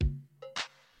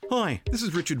Hi, this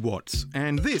is Richard Watts,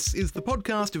 and this is the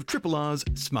podcast of Triple R's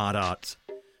Smart Arts,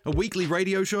 a weekly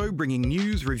radio show bringing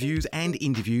news, reviews and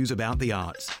interviews about the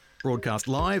arts. Broadcast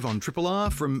live on Triple R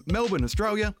from Melbourne,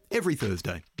 Australia, every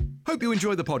Thursday. Hope you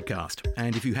enjoy the podcast,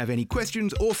 and if you have any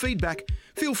questions or feedback,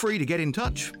 feel free to get in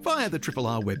touch via the Triple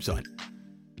R website.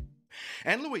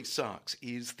 Anne-Louise Sarks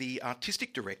is the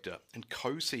Artistic Director and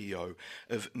Co-CEO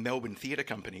of Melbourne Theatre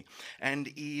Company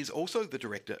and is also the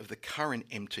Director of the current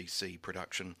MTC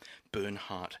production,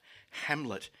 Bernhardt,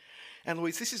 Hamlet.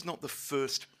 Anne-Louise, this is not the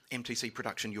first MTC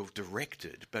production you've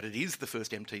directed, but it is the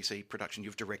first MTC production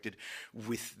you've directed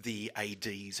with the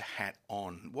AD's hat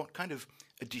on. What kind of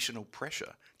additional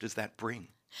pressure does that bring?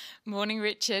 Morning,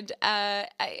 Richard. I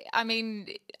mean,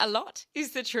 a lot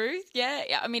is the truth.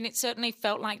 Yeah, I mean, it certainly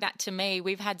felt like that to me.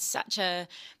 We've had such a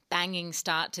banging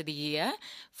start to the year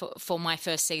for my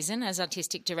first season as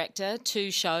artistic director.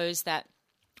 2 shows that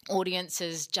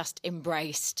audiences just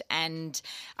embraced, and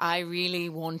I really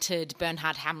wanted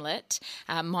Bernhardt Hamlet,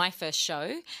 my first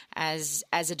show as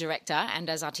a director and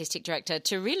as artistic director,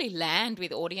 to really land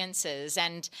with audiences,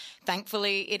 and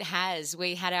thankfully it has.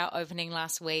 We had our opening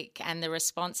last week and the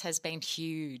response has been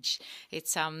huge.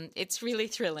 It's really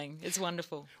thrilling. It's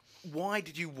wonderful. Why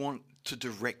did you want to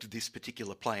direct this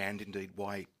particular play, and indeed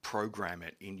why program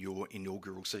it in your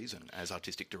inaugural season as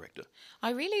artistic director? I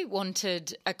really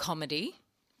wanted a comedy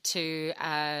to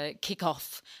kick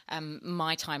off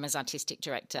my time as artistic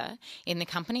director in the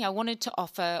company. I wanted to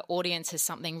offer audiences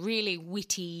something really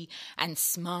witty and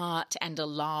smart and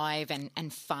alive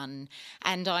and fun.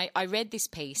 And I read this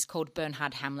piece called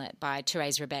Bernhardt Hamlet by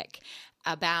Therese Rebec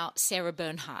about Sarah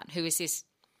Bernhardt, who is this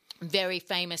very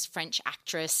famous French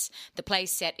actress. The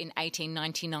play's set in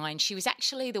 1899. She was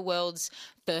actually the world's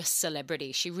first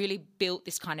celebrity. She really built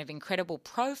this kind of incredible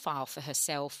profile for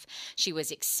herself. She was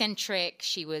eccentric.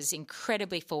 She was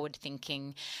incredibly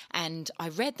forward-thinking. And I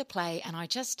read the play and I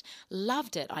just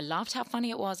loved it. I loved how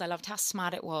funny it was. I loved how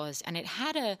smart it was. And it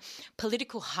had a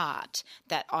political heart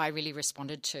that I really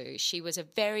responded to. She was a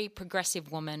very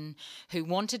progressive woman who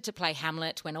wanted to play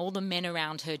Hamlet when all the men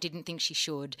around her didn't think she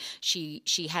should. She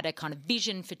had a kind of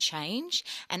vision for change,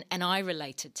 and I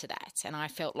related to that. And I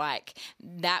felt like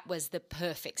that was the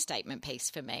perfect statement piece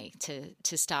for me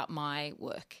to start my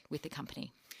work with the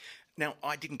company. Now,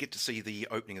 I didn't get to see the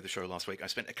opening of the show last week. I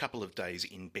spent a couple of days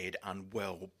in bed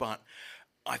unwell, but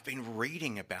I've been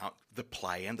reading about the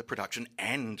play and the production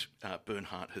and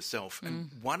Bernhardt herself.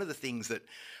 And one of the things that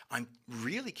I'm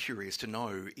really curious to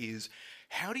know is,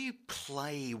 how do you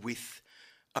play with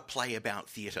a play about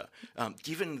theatre,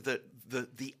 given that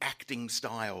the acting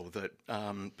style that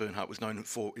Bernhardt was known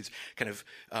for is kind of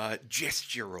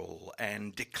gestural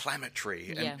and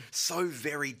declamatory and so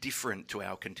very different to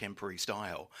our contemporary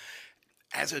style.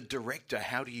 As a director,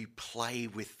 how do you play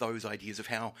with those ideas of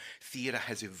how theatre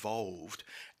has evolved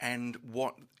and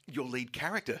what your lead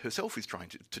character herself is trying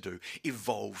to do,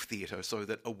 evolve theatre so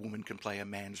that a woman can play a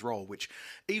man's role, which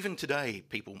even today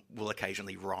people will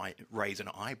occasionally raise an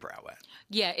eyebrow at?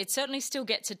 Yeah, it certainly still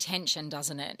gets attention,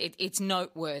 doesn't it? It's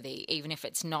noteworthy, even if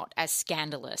it's not as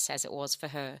scandalous as it was for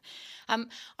her.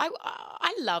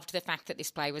 I loved the fact that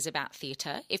this play was about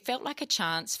theatre. It felt like a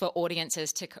chance for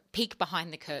audiences to peek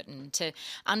behind the curtain, to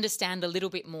understand a little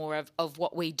bit more of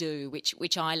what we do,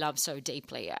 which I love so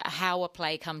deeply, how a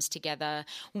play comes together,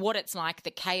 what it's like,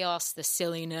 the chaos, the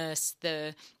silliness,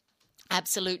 the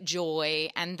absolute joy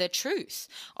and the truth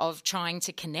of trying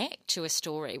to connect to a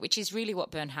story, which is really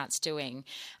what Bernhardt's doing.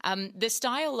 The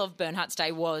style of Bernhardt's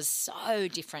day was so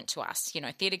different to us. You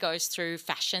know, theatre goes through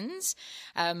fashions,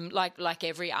 like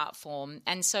every art form.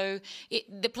 And so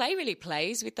the play really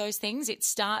plays with those things. It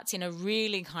starts in a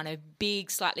really kind of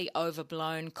big, slightly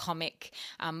overblown comic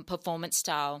performance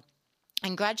style.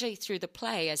 And gradually through the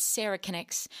play, as Sarah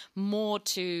connects more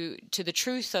to the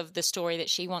truth of the story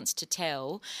that she wants to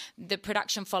tell, the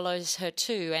production follows her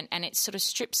too, and it sort of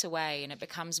strips away and it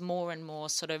becomes more and more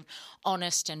sort of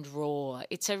honest and raw.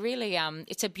 It's a really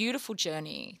it's a beautiful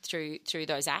journey through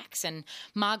those acts. And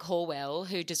Marg Horwell,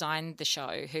 who designed the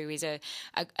show, who is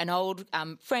an old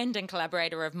friend and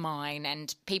collaborator of mine,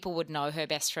 and people would know her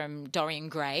best from Dorian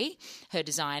Gray, her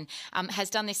design,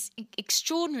 has done this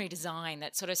extraordinary design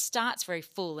that sort of starts very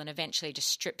full and eventually just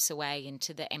strips away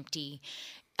into the empty,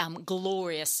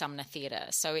 glorious Sumner Theatre.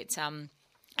 So it's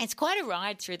quite a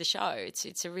ride through the show.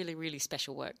 It's a really, really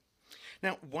special work.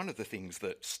 Now, one of the things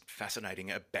that's fascinating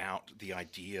about the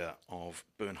idea of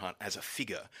Bernhardt as a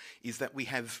figure is that we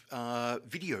have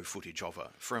video footage of her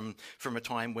from a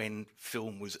time when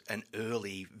film was an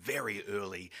early, very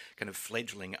early kind of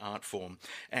fledgling art form.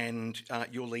 And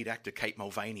your lead actor, Kate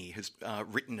Mulvaney, has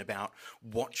written about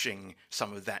watching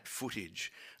some of that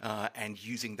footage and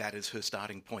using that as her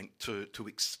starting point to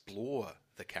explore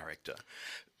the character.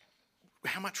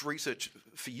 How much research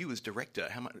for you as director?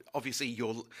 Obviously,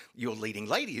 your leading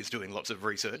lady is doing lots of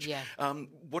research. Yeah.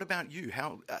 What about you?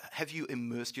 How have you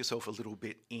immersed yourself a little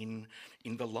bit in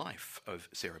the life of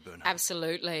Sarah Bernhardt?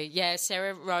 Absolutely. Yeah,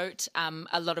 Sarah wrote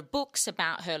a lot of books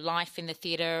about her life in the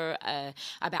theatre,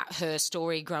 about her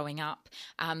story growing up.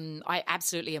 I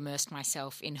absolutely immersed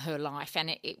myself in her life,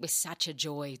 and it was such a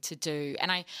joy to do.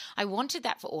 And I wanted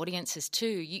that for audiences too.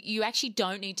 You actually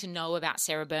don't need to know about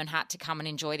Sarah Bernhardt to come and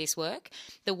enjoy this work.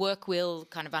 The work will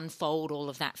kind of unfold all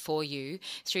of that for you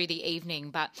through the evening.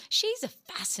 But she's a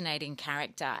fascinating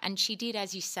character, and she did,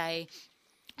 as you say,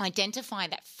 identify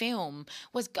that film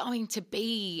was going to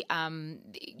be,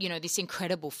 this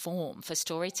incredible form for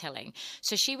storytelling.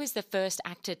 So she was the first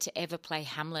actor to ever play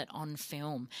Hamlet on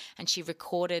film, and she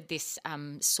recorded this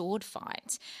sword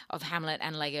fight of Hamlet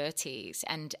and Laertes,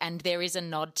 and there is a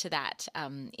nod to that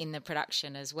in the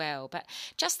production as well. But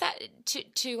just that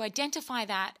to identify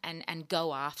that and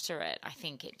go after it, I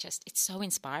think it's so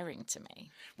inspiring to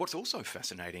me. What's also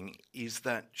fascinating is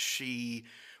that she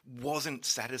wasn't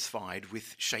satisfied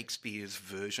with Shakespeare's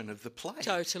version of the play.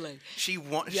 Totally.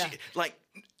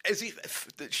 As if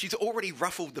she's already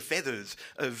ruffled the feathers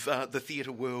of the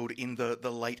theatre world in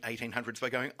the late 1800s by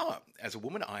going, as a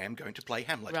woman, I am going to play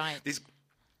Hamlet. Right. This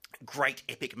great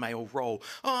epic male role.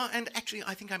 And actually,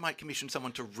 I think I might commission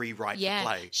someone to rewrite the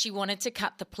play. She wanted to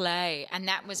cut the play, and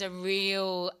that was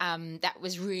really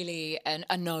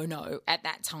a no-no at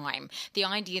that time. The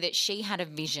idea that she had a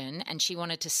vision and she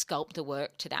wanted to sculpt the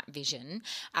work to that vision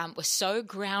was so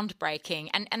groundbreaking,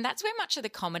 and that's where much of the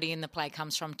comedy in the play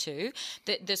comes from too,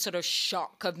 the sort of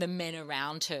shock of the men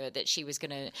around her that she was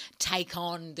going to take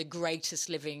on the greatest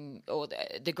living or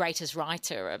the greatest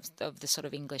writer of the sort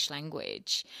of English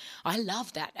language. I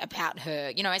love that about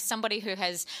her. You know, as somebody who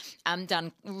has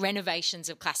done renovations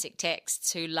of classic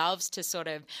texts, who loves to sort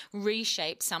of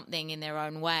reshape something in their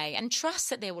own way and trust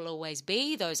that there will always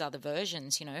be those other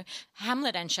versions, you know.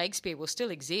 Hamlet and Shakespeare will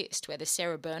still exist, whether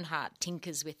Sarah Bernhardt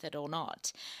tinkers with it or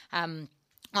not.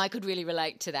 I could really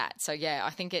relate to that. So yeah, I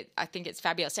think it's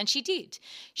fabulous. And she did.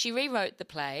 She rewrote the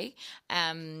play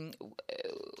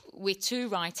with two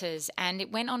writers, and it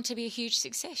went on to be a huge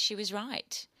success. She was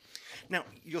right. Now,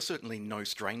 you're certainly no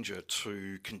stranger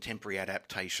to contemporary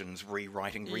adaptations,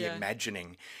 rewriting,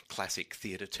 reimagining classic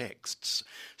theatre texts.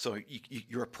 So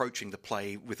you're approaching the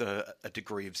play with a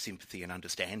degree of sympathy and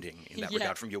understanding in that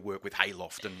regard from your work with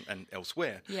Hayloft and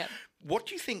elsewhere. Yeah. What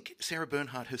do you think Sarah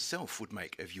Bernhardt herself would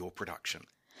make of your production?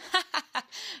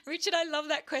 Richard, I love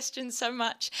that question so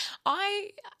much.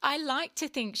 I like to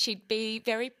think she'd be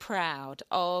very proud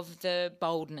of the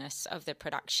boldness of the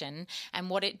production and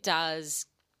what it does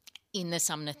in the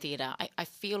Sumner Theatre. I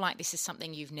feel like this is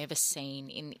something you've never seen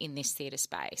in this theatre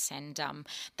space, and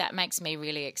that makes me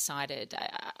really excited.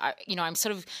 I'm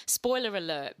sort of spoiler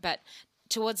alert, but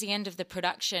towards the end of the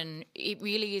production, it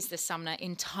really is the Sumner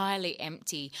entirely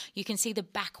empty. You can see the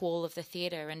back wall of the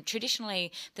theatre, and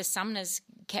traditionally the Sumner's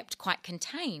kept quite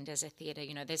contained as a theatre.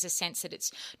 You know, there's a sense that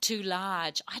it's too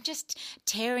large. I just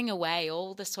tearing away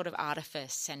all the sort of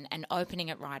artifice and opening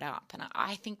it right up, and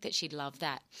I think that she'd love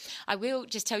that. I will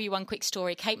just tell you one quick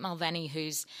story. Kate Mulvaney,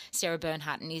 who's Sarah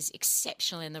Bernhardt and is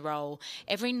exceptional in the role,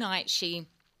 every night she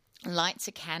lights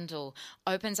a candle,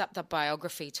 opens up the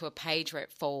biography to a page where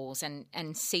it falls and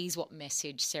sees what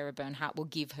message Sarah Bernhardt will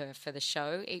give her for the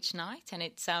show each night. And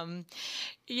it's,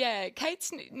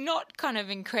 Kate's not kind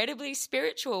of incredibly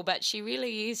spiritual, but she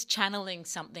really is channeling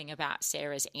something about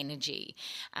Sarah's energy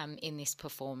in this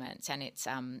performance, and it's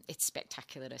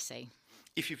spectacular to see.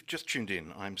 If you've just tuned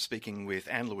in, I'm speaking with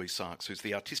Anne-Louise Sarks, who's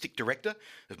the Artistic Director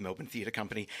of Melbourne Theatre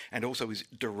Company and also is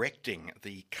directing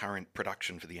the current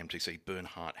production for the MTC,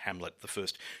 Bernhardt Hamlet, the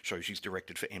first show she's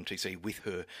directed for MTC with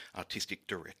her Artistic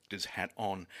Director's hat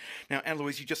on. Now,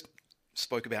 Anne-Louise, you just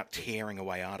spoke about tearing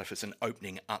away artifice and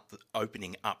opening up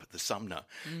the Sumner.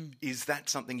 Is that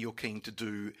something you're keen to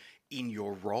do in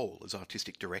your role as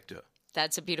Artistic Director?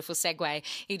 That's a beautiful segue.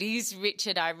 It is,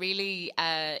 Richard.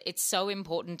 It's so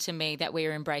important to me that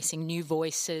we're embracing new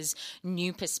voices,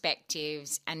 new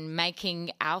perspectives, and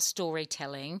making our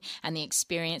storytelling and the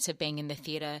experience of being in the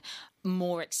theatre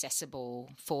more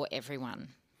accessible for everyone.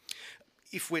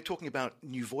 if we're talking about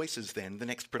new voices, then the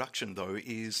next production, though,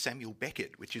 is Samuel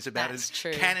Beckett, which is about That's as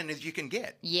true. canon as you can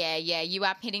get. Yeah, you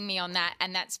are pitting me on that,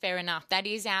 and that's fair enough. That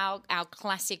is our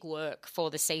classic work for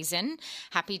the season,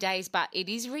 Happy Days, but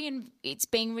it's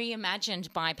being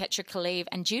reimagined by Petra Kaliv,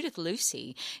 and Judith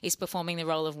Lucy is performing the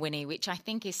role of Winnie, which I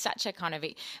think is such a kind of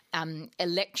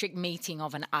electric meeting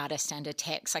of an artist and a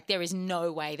text. Like, there is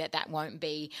no way that won't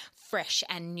be fresh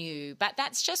and new. But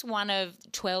that's just one of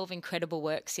 12 incredible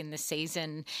works in the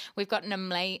season. We've got an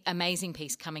amazing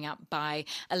piece coming up by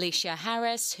Alicia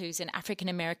Harris, who's an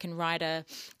African-American writer,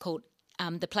 called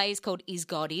the play is called Is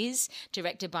God Is,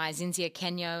 directed by Zinzia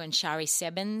Kenyo and Shari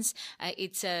Sebens.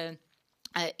 It's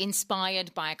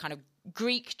inspired by a kind of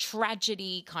Greek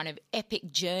tragedy, kind of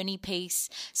epic journey piece.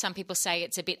 Some people say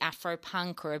it's a bit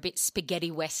Afro-punk or a bit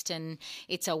spaghetti western.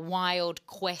 It's a wild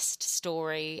quest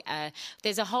story.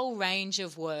 There's a whole range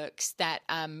of works that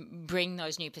bring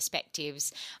those new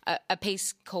perspectives. A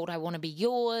piece called I Want to Be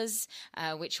Yours,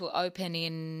 which will open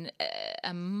in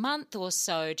a month or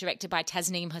so, directed by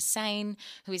Tasneem Hussain,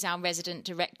 who is our resident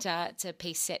director. It's a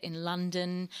piece set in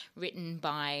London, written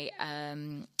by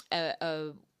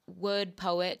a word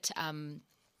poet,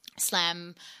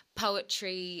 slam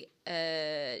poetry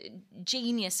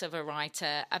genius of a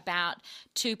writer, about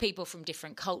two people from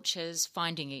different cultures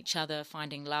finding each other,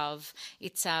 finding love.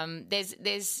 It's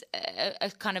there's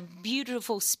a kind of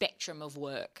beautiful spectrum of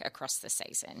work across the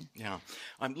season. Yeah,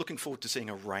 I'm looking forward to seeing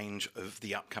a range of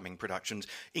the upcoming productions,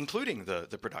 including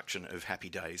the production of Happy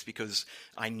Days, because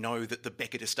I know that the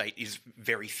Beckett estate is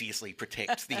very fiercely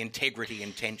protects the integrity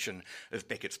and tension of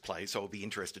Beckett's plays, so I'll be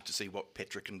interested to see what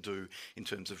Petra can do in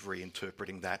terms of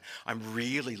reinterpreting that. I'm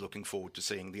really looking forward to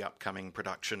seeing the upcoming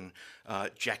production,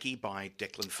 Jackie by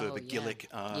Declan Ferber-Gillick,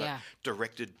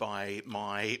 directed by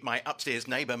my upstairs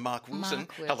neighbour, Mark Wilson.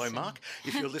 Hello, Mark,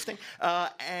 if you're listening.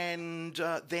 And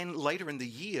then later in the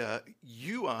year,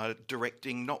 you are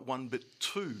directing not one but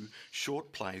two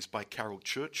short plays by Carol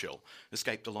Churchill,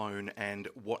 Escaped Alone and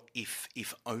What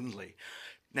If Only.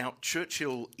 Now,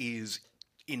 Churchill is,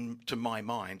 to my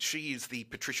mind, she is the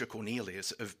Patricia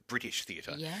Cornelius of British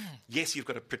theatre. Yeah. Yes, you've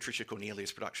got a Patricia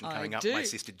Cornelius production coming up, My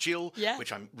Sister Jill,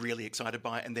 which I'm really excited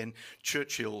by, and then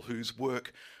Churchill, whose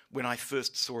work, when I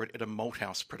first saw it at a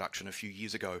Malthouse production a few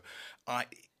years ago,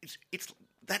 it's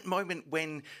that moment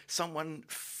when someone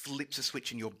flips a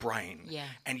switch in your brain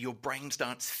and your brain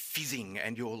starts fizzing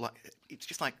and you're like, it's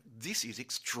just like, this is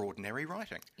extraordinary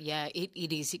writing. Yeah,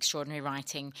 it is extraordinary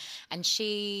writing. And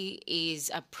she is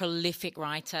a prolific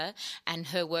writer, and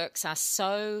her works are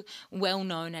so well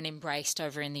known and embraced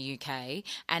over in the UK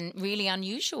and really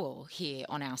unusual here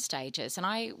on our stages. And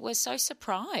I was so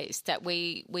surprised that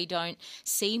we don't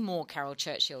see more Carol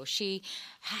Churchill. She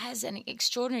has an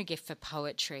extraordinary gift for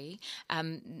poetry.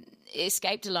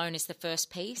 Escaped Alone is the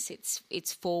first piece.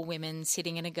 It's four women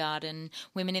sitting in a garden,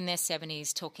 women in their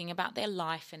 70s, talking about their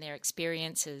life and their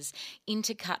experiences,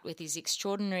 intercut with these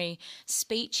extraordinary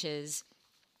speeches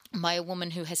by a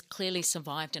woman who has clearly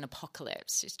survived an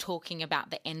apocalypse, who's talking about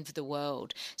the end of the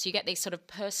world. So you get these sort of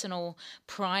personal,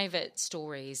 private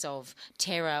stories of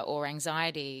terror or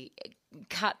anxiety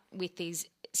cut with these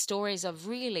stories of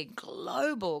really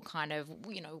global kind of,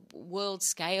 world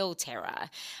scale terror.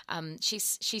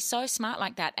 She's so smart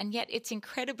like that, and yet it's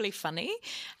incredibly funny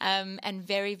and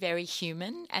very, very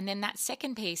human. And then that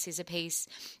second piece is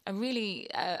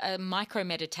a micro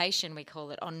meditation, we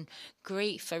call it, on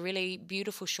grief, a really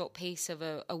beautiful short piece of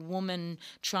a woman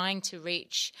trying to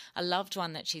reach a loved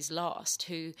one that she's lost,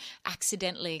 who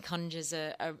accidentally conjures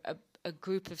a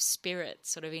group of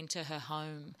spirits sort of into her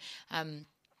home.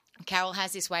 Carol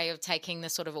has this way of taking the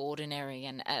sort of ordinary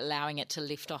and allowing it to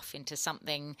lift off into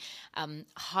something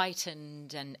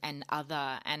heightened and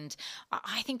other. And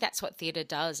I think that's what theatre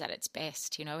does at its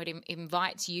best. It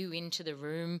invites you into the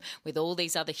room with all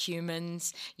these other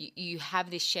humans. You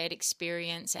have this shared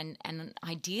experience, and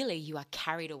ideally you are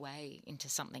carried away into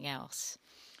something else.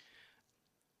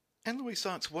 Anne-Louise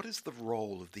Sarks, what is the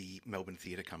role of the Melbourne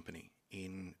Theatre Company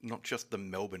in not just the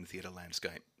Melbourne theatre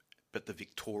landscape, but the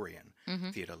Victorian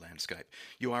theatre landscape?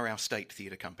 You are our state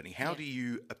theatre company. How do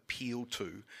you appeal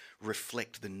to,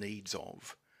 reflect the needs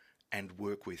of, and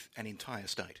work with an entire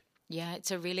state? Yeah,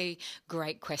 it's a really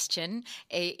great question.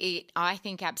 I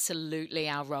think absolutely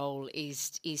our role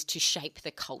is to shape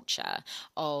the culture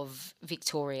of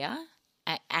Victoria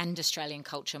and Australian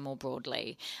culture more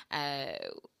broadly.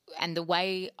 And the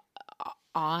way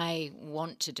I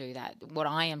want to do that. What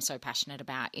I am so passionate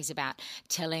about is about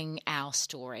telling our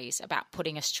stories, about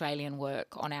putting Australian work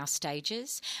on our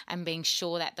stages and being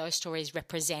sure that those stories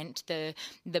represent the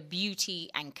beauty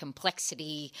and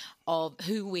complexity of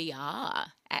who we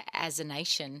are as a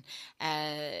nation.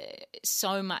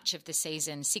 So much of the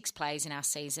season, 6 plays in our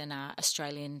season, are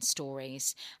Australian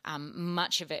stories.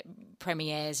 Much of it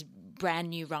premieres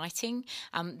brand new writing.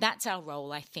 That's our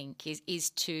role, I think, is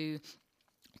to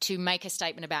make a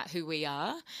statement about who we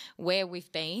are, where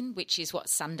we've been, which is what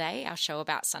Sunday, our show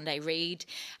about Sunday Read,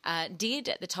 did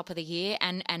at the top of the year,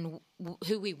 and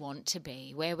who we want to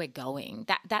be, where we're going.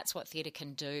 That's what theatre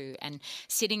can do. And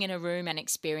sitting in a room and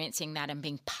experiencing that and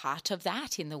being part of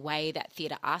that in the way that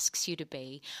theatre asks you to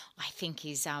be, I think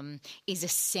is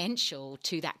essential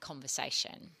to that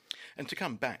conversation. And to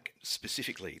come back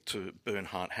specifically to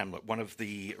Bernhardt Hamlet, one of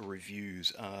the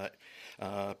reviews,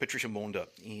 Patricia Maunder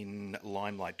in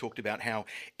Limelight, talked about how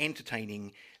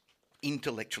entertaining,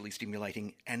 intellectually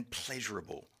stimulating and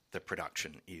pleasurable the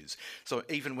production is. So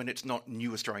even when it's not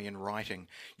new Australian writing,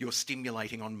 you're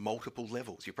stimulating on multiple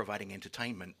levels. You're providing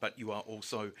entertainment, but you are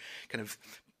also kind of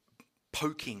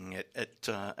poking at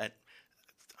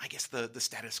I guess, the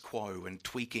status quo and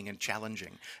tweaking and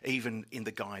challenging, even in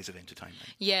the guise of entertainment.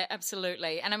 Yeah,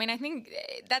 absolutely. And I mean, I think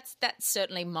that's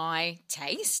certainly my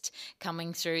taste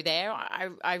coming through there.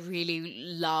 I really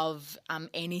love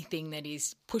anything that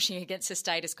is pushing against the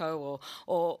status quo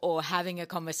or having a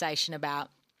conversation about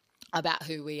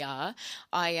who we are.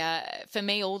 For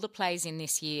me, all the plays in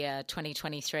this year,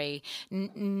 2023,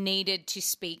 needed to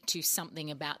speak to something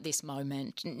about this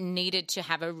moment, needed to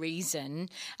have a reason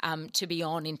to be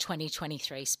on in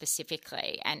 2023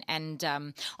 specifically. And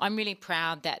I'm really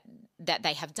proud that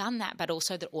they have done that, but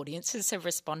also that audiences have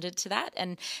responded to that.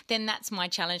 And then that's my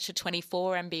challenge for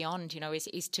 24 and beyond,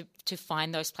 is to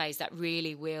find those plays that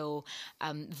really will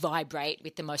vibrate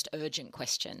with the most urgent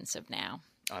questions of now.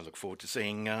 I look forward to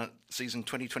seeing season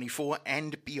 2024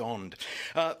 and beyond.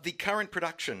 The current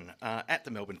production at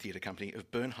the Melbourne Theatre Company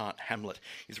of Bernhardt Hamlet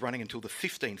is running until the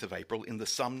 15th of April in the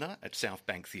Sumner at South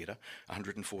Bank Theatre,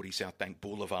 140 South Bank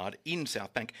Boulevard in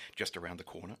South Bank, just around the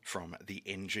corner from the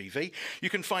NGV. You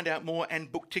can find out more and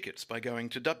book tickets by going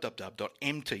to www.mtc.com.au.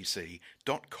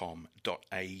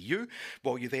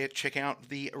 While you're there, check out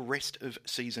the rest of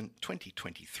season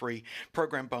 2023,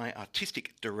 programmed by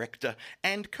Artistic Director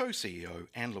and Co-CEO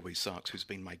Anne-Louise Sarks, who's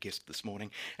been my guest this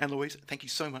morning. Anne-Louise, thank you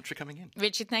so much for coming in.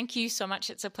 Richard, thank you so much.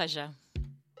 It's a pleasure.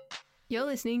 You're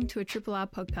listening to a Triple R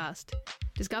podcast.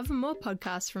 Discover more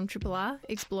podcasts from Triple R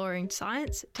exploring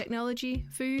science, technology,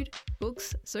 food,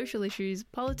 books, social issues,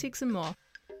 politics and more.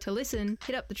 To listen,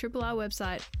 hit up the Triple R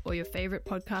website or your favourite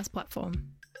podcast platform.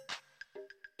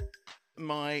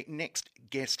 My next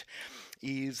guest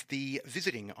is the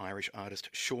visiting Irish artist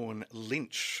Sean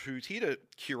Lynch, who's here to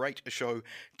curate a show,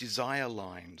 Desire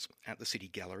Lines, at the City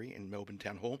Gallery in Melbourne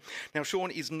Town Hall. Now,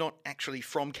 Sean is not actually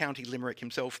from County Limerick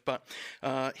himself, but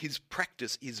his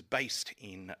practice is based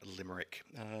in Limerick,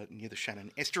 near the Shannon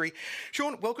Estuary.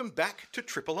 Sean, welcome back to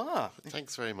Triple R.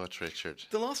 Thanks very much, Richard.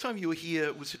 The last time you were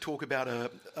here was to talk about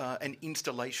an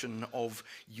installation of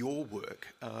your work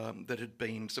that had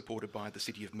been supported by the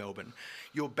City of Melbourne.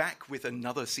 You're back with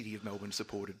another City of Melbourne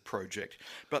supported project,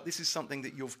 but this is something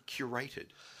that you've curated.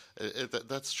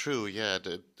 That's true, yeah.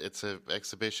 It's an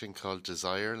exhibition called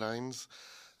Desire Lines,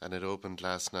 and it opened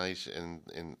last night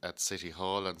at City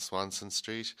Hall on Swanson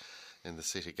Street in the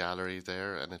City Gallery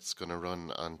there, and it's going to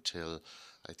run until,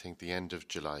 I think, the end of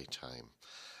July time.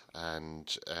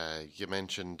 And you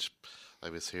mentioned I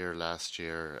was here last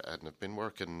year, and I've been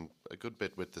working a good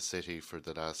bit with the city for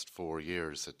the last 4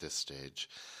 years at this stage.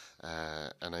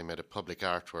 And I made a public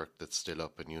artwork that's still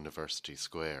up in University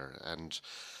Square. And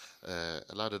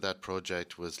a lot of that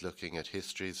project was looking at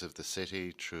histories of the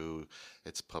city through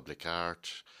its public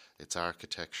art, its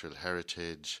architectural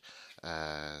heritage,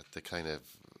 the kind of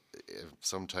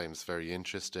sometimes very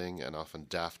interesting and often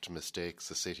daft mistakes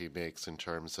the city makes in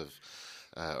terms of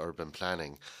urban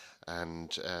planning. And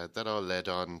that all led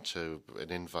on to an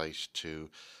invite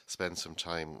to spend some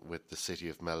time with the City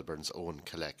of Melbourne's own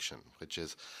collection, which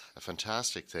is a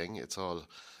fantastic thing. It's all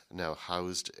now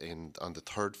housed on the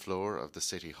 3rd floor of the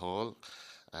City Hall.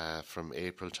 From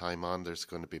April time on, there's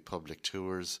going to be public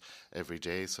tours every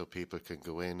day so people can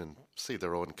go in and see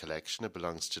their own collection. It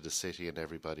belongs to the city and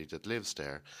everybody that lives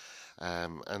there.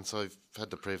 And so I've had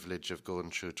the privilege of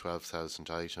going through 12,000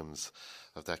 items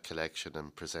of that collection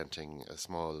and presenting a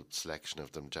small selection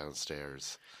of them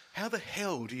downstairs. How the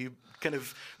hell do you kind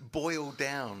of boil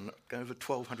down over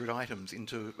 1,200 items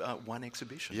into one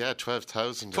exhibition? Yeah,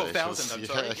 12,000 12,000, I'm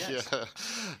sorry, yes.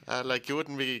 Yeah. Like, you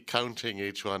wouldn't be counting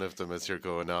each one of them as you're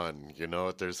going on, you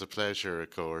know. There's a pleasure,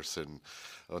 of course, in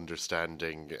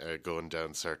understanding, going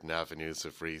down certain avenues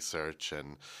of research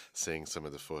and seeing some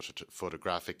of the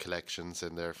photographic collections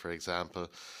in there, for example.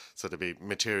 So there'd be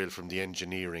material from the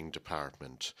engineering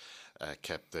department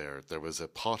kept there. There was a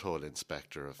pothole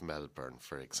inspector of Melbourne,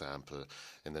 for example,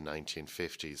 in the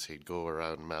 1950s. He'd go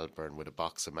around Melbourne with a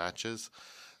box of matches.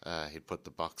 He'd put the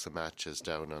box of matches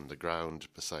down on the ground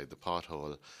beside the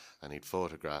pothole, and he'd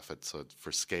photograph it so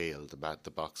for scale. The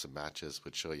box of matches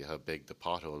would show you how big the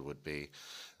pothole would be,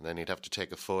 and then he'd have to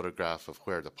take a photograph of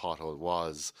where the pothole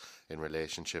was in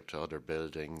relationship to other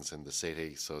buildings in the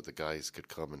city, so the guys could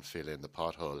come and fill in the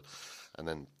pothole. And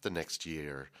then the next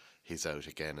year, he's out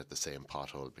again at the same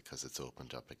pothole because it's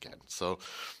opened up again. So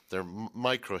they're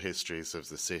micro-histories of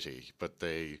the city, but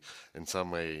they, in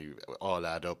some way, all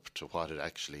add up to what it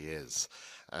actually is.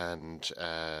 And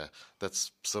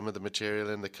that's some of the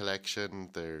material in the collection.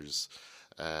 There's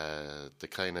the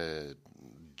kind of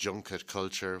junket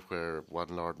culture where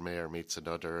one Lord Mayor meets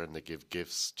another and they give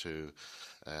gifts to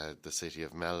the city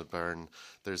of Melbourne.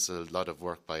 There's a lot of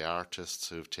work by artists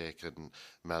who've taken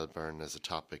Melbourne as a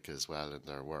topic as well in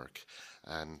their work.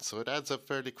 And so it adds up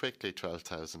fairly quickly,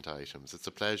 12,000 items. It's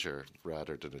a pleasure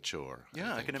rather than a chore.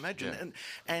 Yeah, I can imagine.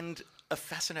 Yeah. And a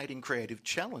fascinating creative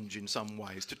challenge in some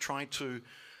ways to try to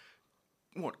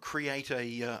create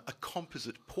a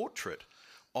composite portrait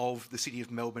of the city of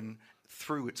Melbourne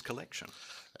through its collection.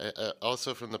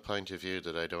 Also from the point of view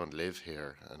that I don't live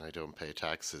here and I don't pay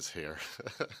taxes here.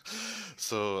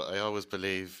 So I always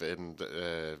believe in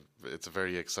it's a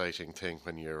very exciting thing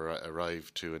when you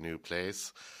arrive to a new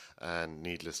place, and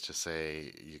needless to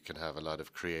say you can have a lot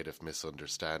of creative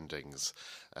misunderstandings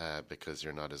because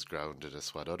you're not as grounded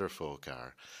as what other folk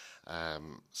are.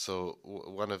 So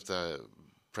one of the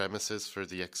premises for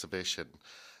the exhibition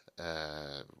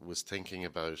was thinking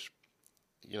about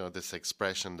this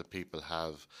expression that people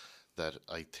have that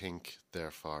I think,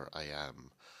 therefore I am.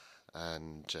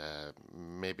 And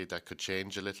maybe that could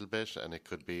change a little bit, and it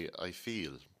could be I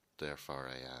feel, therefore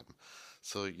I am.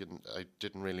 So I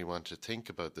didn't really want to think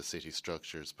about the city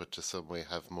structures, but to some way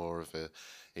have more of a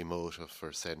emotive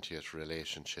or sentient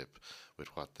relationship with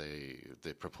what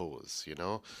they propose,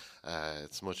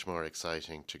 It's much more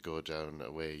exciting to go down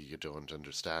a way you don't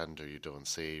understand or you don't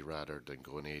see, rather than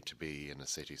going A to B in a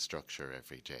city structure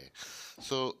every day.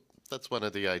 So that's one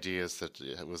of the ideas that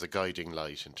was a guiding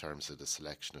light in terms of the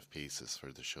selection of pieces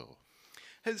for the show.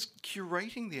 Has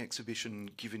curating the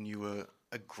exhibition given you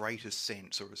a greater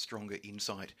sense or a stronger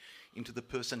insight into the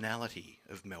personality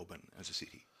of Melbourne as a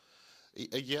city?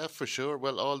 Yeah, for sure.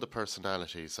 Well, all the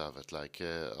personalities of it,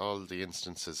 all the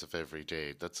instances of every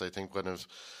day. That's, I think, one of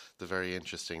the very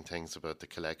interesting things about the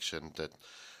collection, that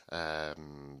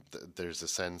there's a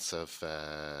sense of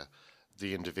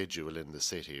the individual in the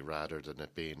city rather than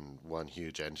it being one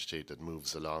huge entity that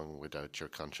moves along without your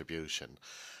contribution.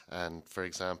 And for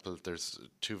example, there's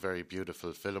two very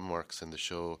beautiful film works in the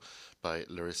show by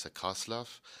Larissa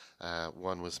Kosloff.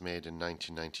 One was made in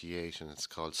 1998 and it's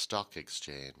called Stock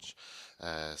Exchange.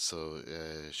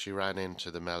 She ran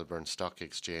into the Melbourne Stock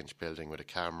Exchange building with a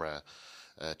camera,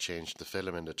 changed the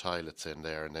film in the toilets in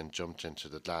there, and then jumped into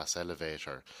the glass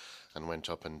elevator and went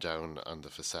up and down on the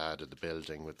facade of the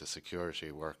building with the security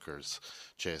workers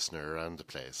chasing her around the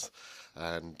place.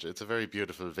 And it's a very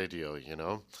beautiful video,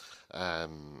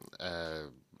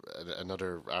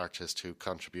 Another artist who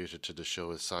contributed to the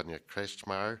show is Sonia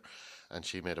Kretschmar, and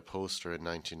she made a poster in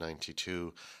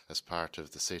 1992 as part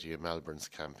of the City of Melbourne's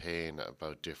campaign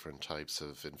about different types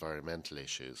of environmental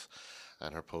issues.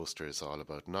 And her poster is all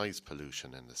about noise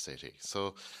pollution in the city.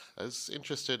 So I was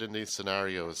interested in these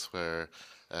scenarios where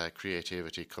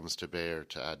creativity comes to bear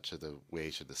to add to the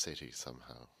weight of the city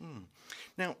somehow.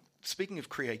 Now, speaking of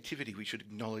creativity, we should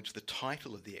acknowledge the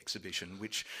title of the exhibition,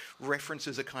 which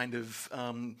references a kind of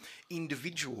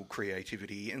individual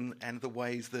creativity and the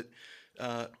ways that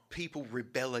people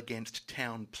rebel against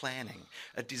town planning.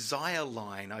 A desire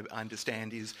line, I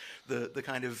understand, is the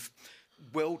kind of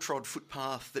well-trod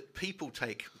footpath that people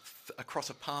take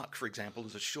across a park, for example,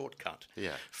 as a shortcut,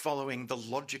 following the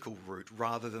logical route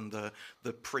rather than the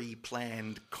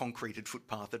pre-planned concreted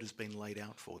footpath that has been laid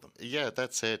out for them. Yeah,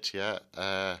 that's it, yeah.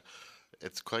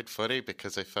 it's quite funny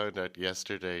because I found out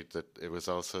yesterday that it was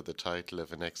also the title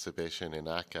of an exhibition in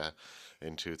Accra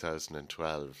in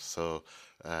 2012. So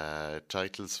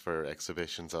titles for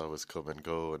exhibitions always come and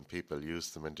go, and people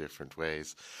use them in different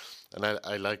ways. And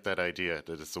I like that idea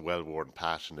that it's a well-worn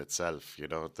pattern itself. You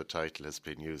know, the title has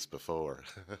been used before.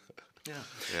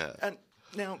 Yeah. And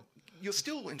now, you're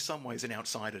still in some ways an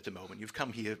outsider to Melbourne. You've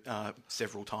come here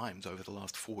several times over the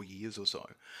last 4 years or so.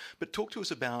 But talk to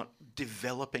us about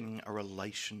developing a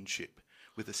relationship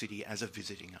with the city as a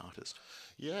visiting artist.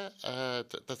 Yeah,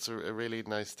 that's a really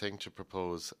nice thing to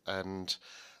propose. And,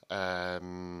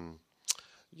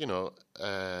 you know,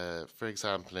 for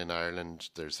example, in Ireland,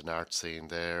 there's an art scene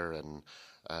there, and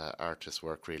artists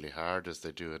work really hard, as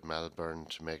they do in Melbourne,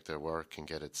 to make their work and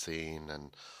get it seen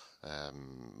and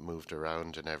moved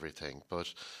around and everything.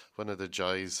 But one of the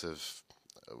joys of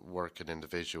working in the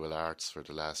visual arts for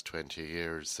the last 20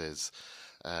 years is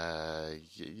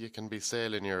you can be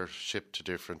sailing your ship to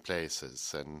different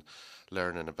places and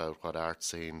learning about what art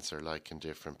scenes are like in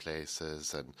different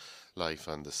places and life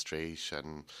on the street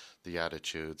and the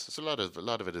attitudes. There's a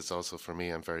lot of it is also, for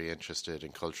me, I'm very interested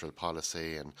in cultural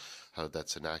policy and how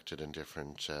that's enacted in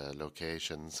different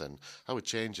locations and how it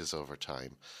changes over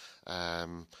time.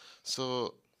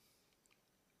 So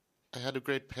I had a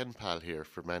great pen pal here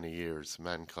for many years, a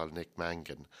man called Nick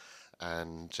Mangan,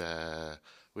 and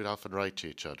we'd often write to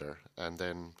each other. And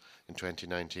then in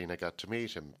 2019 I got to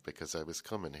meet him because I was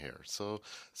coming here. So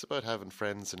it's about having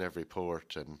friends in every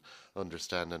port and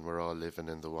understanding we're all living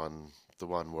in the one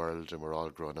world and we're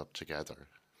all growing up together.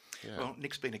 Yeah. Well,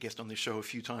 Nick's been a guest on this show a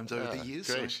few times over the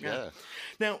years. Great, so, yeah.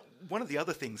 Now, one of the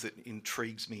other things that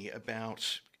intrigues me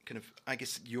about kind of, I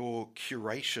guess, your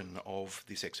curation of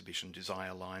this exhibition,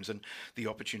 Desire Lines, and the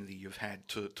opportunity you've had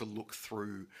to look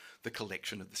through the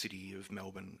collection of the city of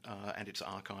Melbourne and its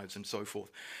archives and so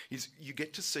forth, is you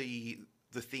get to see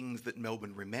the things that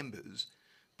Melbourne remembers,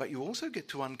 but you also get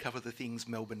to uncover the things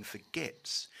Melbourne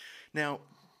forgets. Now,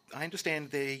 I understand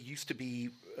there used to be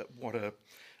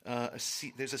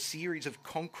there's a series of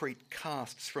concrete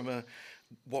casts from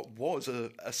what was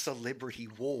a celebrity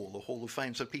wall, a Hall of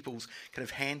Fame. So people's kind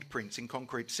of handprints in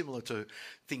concrete, similar to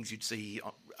things you'd see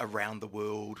around the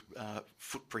world,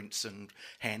 footprints and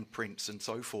handprints and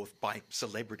so forth by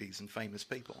celebrities and famous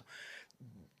people.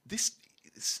 This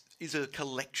is a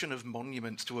collection of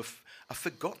monuments to a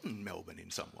forgotten Melbourne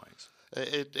in some ways.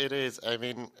 It is. I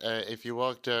mean, if you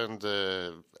walk down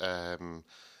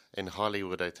in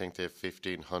Hollywood, I think they have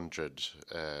 1,500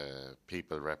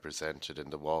 people represented in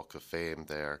the Walk of Fame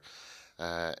there.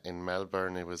 In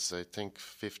Melbourne, it was, I think,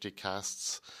 50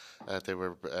 casts. They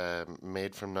were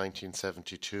made from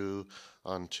 1972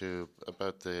 onto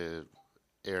about the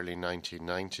early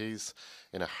 1990s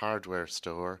in a hardware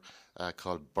store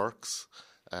called Burke's.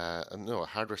 A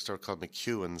hardware store called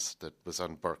McEwen's that was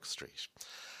on Burke Street.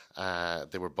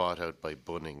 They were bought out by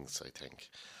Bunnings, I think.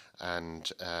 And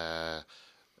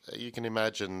you can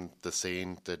imagine the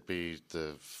scene. There'd be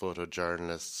the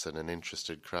photojournalists and an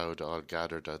interested crowd all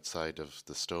gathered outside of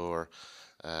the store.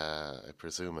 I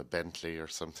presume a Bentley or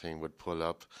something would pull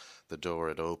up, the door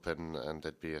would open, and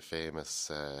there'd be a famous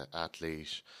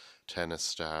athlete, tennis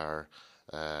star.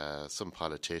 Some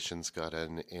politicians got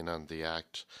in on the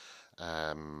act.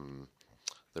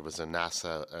 There was a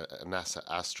NASA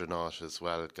astronaut as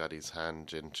well, got his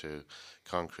hand into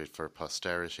concrete for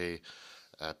posterity.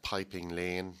 Piping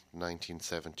Lane,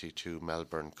 1972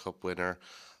 Melbourne Cup winner,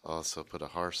 also put a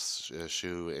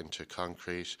horseshoe into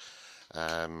concrete.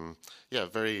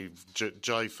 Very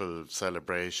joyful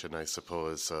celebration, I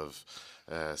suppose, of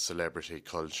celebrity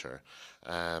culture.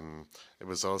 It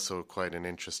was also quite an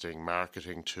interesting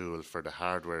marketing tool for the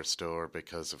hardware store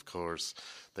because, of course,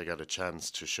 they got a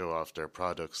chance to show off their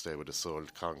products. They would have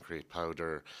sold concrete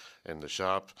powder in the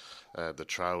shop. The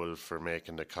trowel for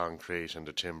making the concrete and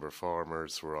the timber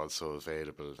formers were also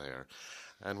available there.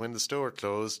 And when the store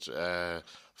closed,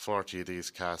 40 of these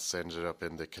casts ended up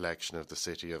in the collection of the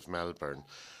city of Melbourne.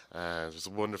 There was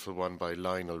a wonderful one by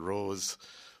Lionel Rose,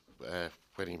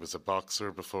 when he was a boxer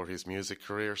before his music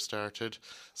career started.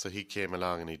 So he came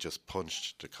along and he just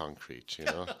punched the concrete, you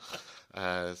know.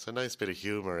 It's a nice bit of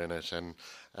humour in it. And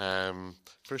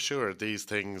for sure, these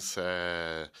things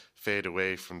fade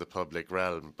away from the public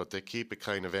realm, but they keep a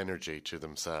kind of energy to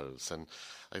themselves. And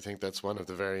I think that's one of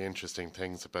the very interesting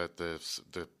things about the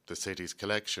city's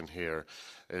collection here,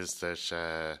 is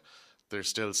that they're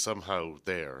still somehow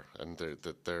there, and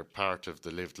they're part of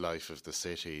the lived life of the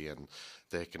city, and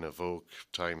they can evoke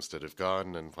times that have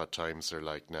gone and what times are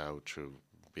like now through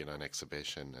being on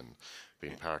exhibition and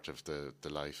being part of the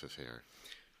life of here.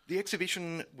 The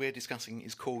exhibition we're discussing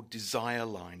is called Desire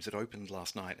Lines. It opened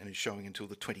last night and is showing until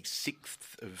the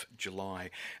 26th of July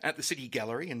at the City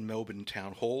Gallery in Melbourne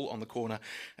Town Hall on the corner,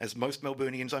 as most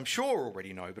Melburnians I'm sure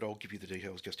already know, but I'll give you the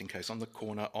details just in case, on the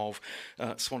corner of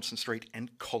Swanston Street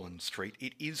and Collins Street.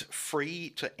 It is free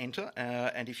to enter,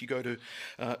 and if you go to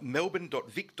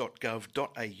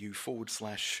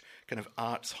melbourne.vic.gov.au/ kind of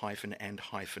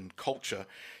arts-and-culture,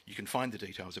 you can find the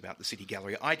details about the City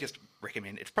Gallery. I just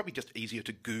recommend, it's probably just easier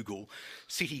to Google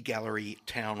City Gallery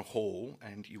Town Hall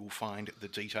and you will find the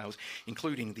details,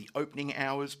 including the opening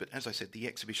hours, but as I said, the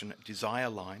exhibition Desire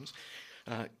Lines,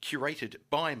 curated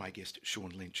by my guest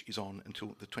Sean Lynch, is on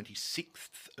until the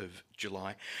 26th of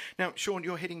July. Now, Sean,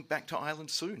 you're heading back to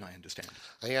Ireland soon, I understand.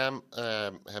 I am.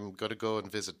 I'm going to go and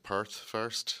visit Perth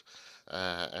first.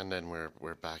 And then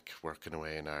we're back working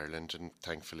away in Ireland, and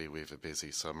thankfully we have a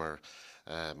busy summer.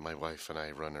 My wife and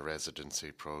I run a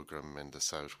residency programme in the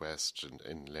southwest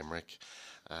in Limerick,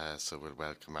 so we'll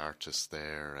welcome artists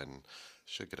there and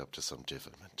should get up to some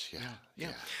development. Yeah.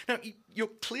 Now, you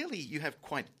have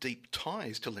quite deep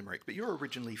ties to Limerick, but you're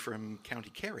originally from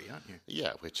County Kerry, aren't you?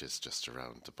 Yeah, which is just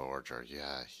around the border.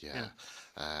 Yeah.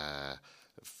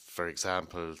 For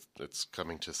example, it's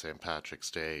coming to St.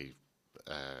 Patrick's Day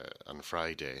on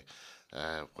Friday,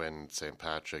 when St.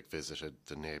 Patrick visited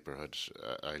the neighbourhood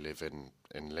I live in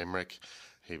Limerick.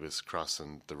 He was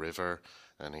crossing the river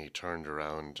and he turned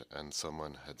around and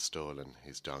someone had stolen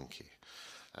his donkey.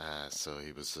 So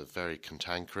he was a very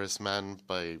cantankerous man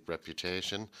by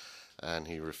reputation, and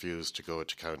he refused to go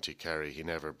to County Kerry. He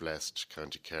never blessed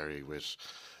County Kerry with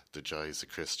the joys of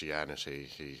Christianity.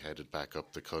 He headed back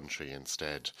up the country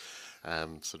instead.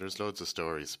 So there's loads of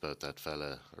stories about that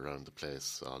fella around the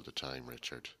place all the time,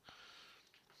 Richard.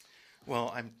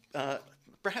 Well,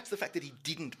 perhaps the fact that he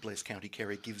didn't bless County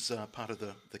Kerry gives part of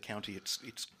the county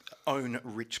its own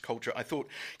rich culture. I thought,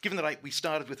 given that we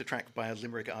started with a track by a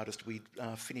Limerick artist, we'd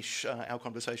finish our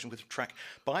conversation with a track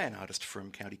by an artist from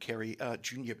County Kerry,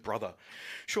 Junior Brother.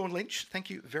 Sean Lynch,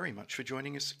 thank you very much for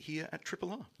joining us here at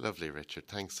Triple R. Lovely, Richard.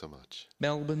 Thanks so much.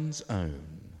 Melbourne's own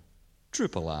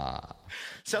Triple R.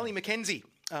 Sally McKenzie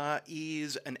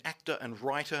is an actor and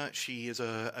writer. She is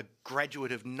a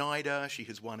graduate of NIDA. She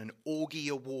has won an Augie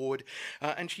Award,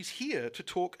 and she's here to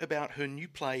talk about her new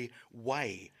play,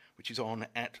 Way, which is on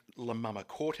at La Mama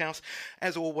Courthouse.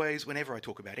 As always, whenever I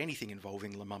talk about anything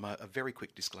involving La Mama, a very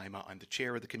quick disclaimer: I'm the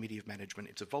chair of the Committee of Management.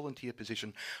 It's a volunteer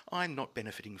position. I'm not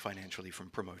benefiting financially from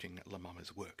promoting La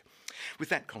Mama's work. With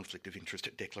that conflict of interest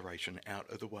declaration out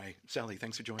of the way, Sally,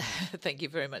 thanks for joining me. Thank you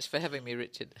very much for having me,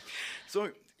 Richard.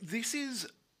 So this is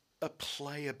a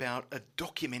play about a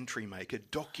documentary maker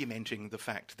documenting the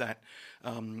fact that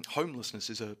homelessness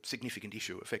is a significant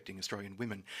issue affecting Australian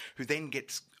women, who then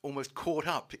gets almost caught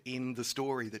up in the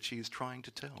story that she is trying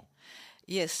to tell.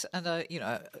 Yes, and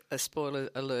a spoiler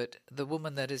alert, the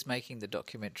woman that is making the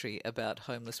documentary about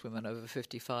homeless women over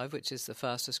 55, which is the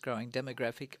fastest growing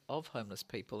demographic of homeless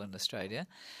people in Australia,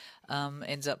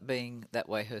 ends up being that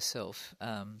way herself.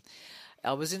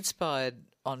 I was inspired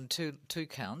on two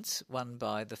counts, one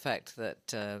by the fact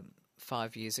that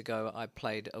 5 years ago I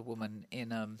played a woman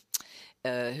in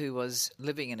who was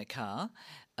living in a car,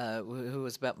 who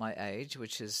was about my age,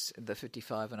 which is the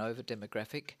 55 and over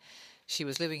demographic. She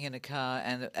was living in a car,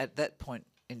 and at that point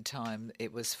in time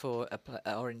it was for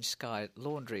Orange Sky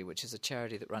Laundry, which is a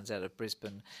charity that runs out of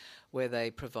Brisbane, where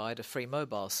they provide a free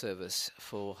mobile service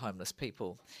for homeless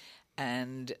people.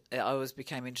 And I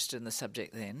became interested in the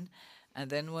subject then. And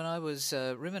then when I was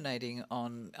ruminating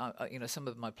on, some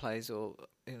of my plays, or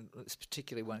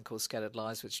particularly one called Scattered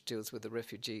Lives, which deals with the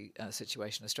refugee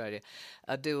situation in Australia,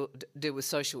 deal with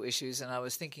social issues, and I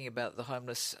was thinking about the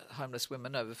homeless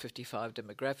women over 55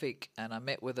 demographic, and I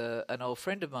met with an old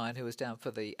friend of mine who was down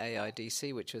for the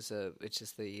AIDC, which is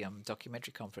the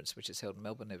documentary conference which is held in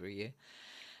Melbourne every year.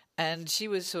 And she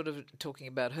was sort of talking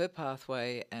about her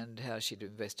pathway and how she'd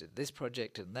invested in this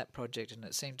project and that project, and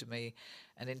it seemed to me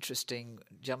an interesting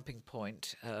jumping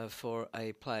point for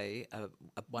a play, a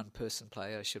one-person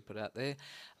play, I should put out there,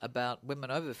 about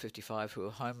women over 55 who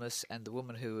are homeless, and the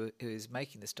woman who is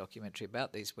making this documentary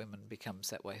about these women becomes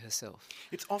that way herself.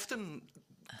 It's often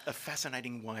a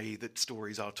fascinating way that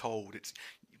stories are told.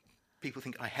 People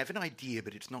think, I have an idea,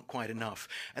 but it's not quite enough.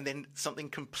 And then something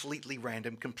completely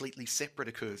random, completely separate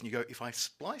occurs. And you go, if I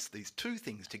splice these two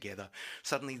things together,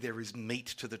 suddenly there is meat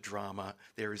to the drama.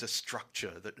 There is a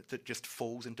structure that just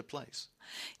falls into place.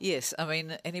 Yes, I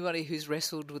mean, anybody who's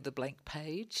wrestled with the blank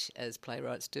page, as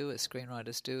playwrights do, as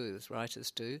screenwriters do, as writers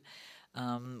do,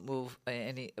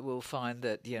 we'll find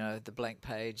that, the blank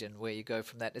page and where you go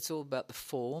from that. It's all about the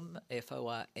form,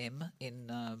 FORM,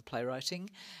 in playwriting.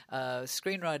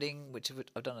 Screenwriting, which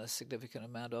I've done a significant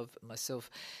amount of myself.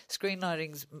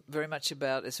 Screenwriting's very much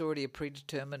about, it's already a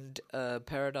predetermined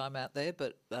paradigm out there,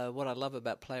 but what I love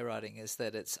about playwriting is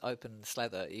that it's open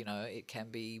slather. It can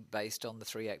be based on the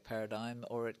 3-act paradigm,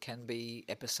 or it can be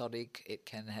episodic. It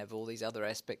can have all these other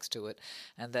aspects to it,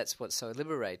 and that's what's so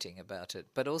liberating about it.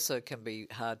 But also can be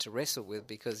hard to wrestle with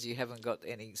because you haven't got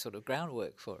any sort of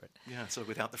groundwork for it. Yeah, so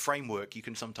without the framework, you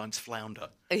can sometimes flounder.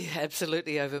 Yeah,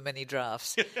 absolutely, over many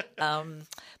drafts.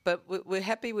 But we're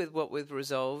happy with what we've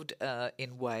resolved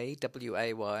in Way,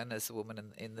 W-A-Y, and as the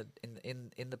woman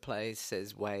in the play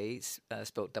says, Way,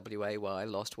 spelt W-A-Y,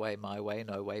 lost way, my way,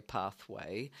 no way,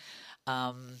 pathway.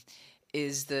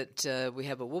 Is that we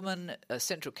have a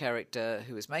central character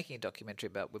who is making a documentary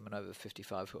about women over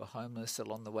 55 who are homeless.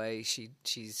 Along the way,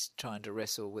 she's trying to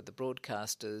wrestle with the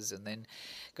broadcasters and then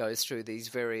goes through these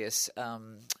various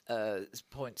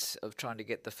points of trying to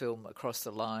get the film across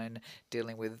the line,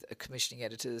 dealing with commissioning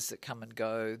editors that come and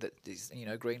go, that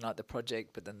green light the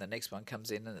project, but then the next one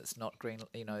comes in and it's not green,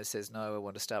 says, no, I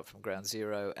want to start from ground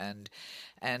zero. And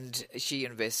she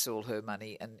invests all her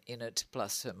money in it,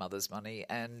 plus her mother's money,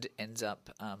 and ends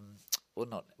up,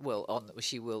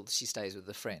 she stays with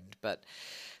a friend. But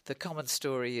the common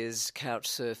story is couch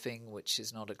surfing, which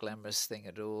is not a glamorous thing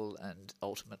at all, and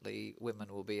ultimately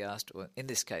women will be asked, well, in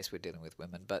this case we're dealing with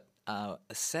women, but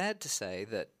sad to say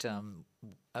that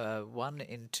 1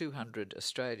 in 200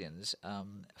 Australians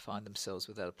find themselves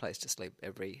without a place to sleep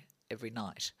every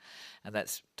night, and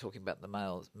that's talking about the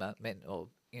men or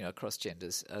across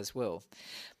genders as well.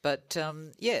 But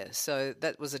so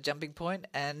that was a jumping point,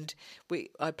 and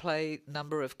I play a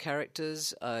number of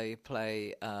characters. I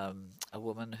play a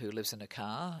woman who lives in a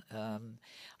car.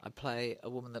 I play a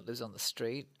woman that lives on the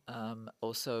street.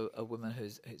 Also a woman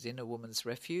who's in a woman's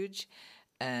refuge,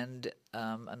 and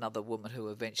another woman who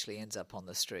eventually ends up on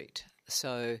the street.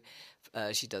 So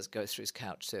she does go through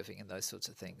couch surfing and those sorts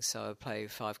of things. So I play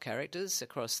 5 characters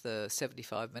across the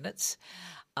 75 minutes.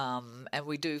 And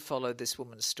we do follow this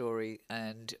woman's story,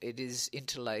 and it is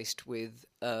interlaced with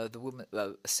the woman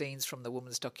scenes from the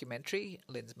woman's documentary.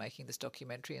 Lynn's making this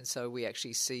documentary, and so we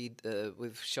actually see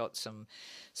we've shot some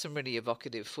really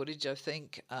evocative footage, I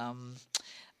think,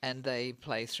 and they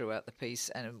play throughout the piece.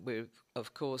 And we're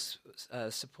of course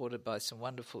supported by some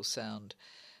wonderful sound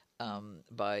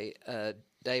by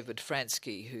David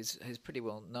Fransky, who's pretty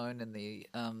well known in the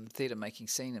theatre making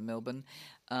scene in Melbourne.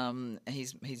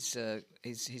 He's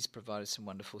provided some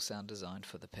wonderful sound design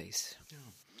for the piece. Yeah.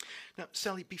 Now,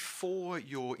 Sally, before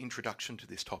your introduction to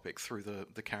this topic through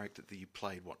the character that you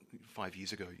played, 5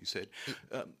 years ago, you said?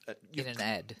 In an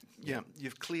ad. Yeah,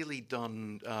 you've clearly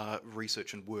done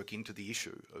research and work into the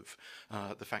issue of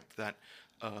the fact that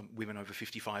women over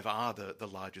 55 are the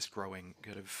largest growing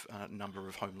kind of number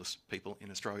of homeless people in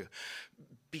Australia.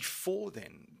 Before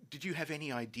then, did you have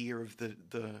any idea of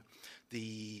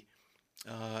the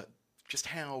just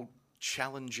how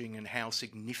challenging and how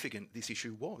significant this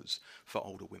issue was for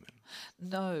older women?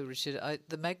 No, Richard,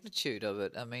 the magnitude of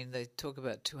it, I mean, they talk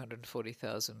about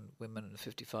 240,000 women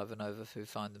 55 and over who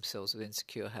find themselves with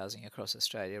insecure housing across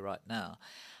Australia right now.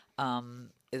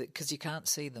 Because you can't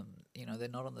see them, they're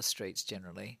not on the streets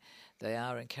generally. They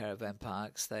are in caravan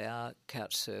parks, they are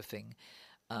couch surfing,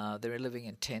 they're living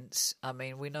in tents. I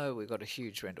mean, we know we've got a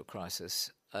huge rental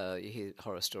crisis. You hear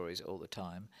horror stories all the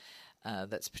time.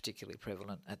 That's particularly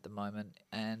prevalent at the moment.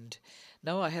 And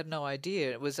no, I had no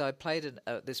idea. It was I played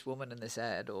this woman in this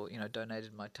ad, or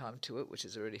donated my time to it, which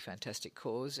is a really fantastic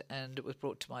cause, and it was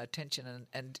brought to my attention.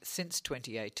 And since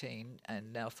 2018,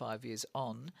 and now 5 years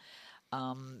on,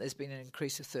 there's been an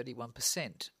increase of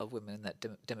 31% of women in that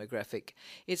demographic.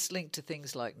 It's linked to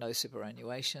things like no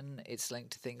superannuation. It's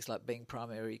linked to things like being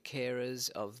primary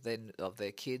carers of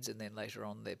their kids, and then later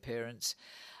on their parents.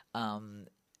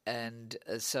 And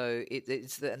so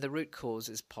the root cause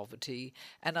is poverty.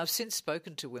 And I've since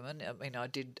spoken to women. I mean,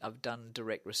 I've done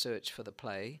direct research for the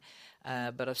play,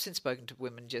 but I've since spoken to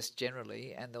women just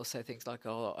generally, and they'll say things like,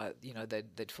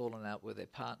 they'd fallen out with their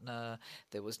partner,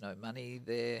 there was no money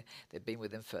there, they'd been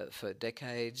with them for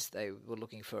decades, they were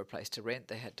looking for a place to rent,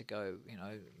 they had to go,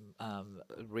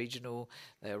 regional,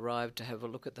 they arrived to have a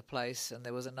look at the place, and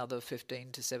there was another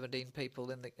 15 to 17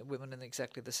 people, women in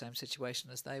exactly the same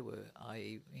situation as they were,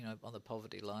 i.e., on the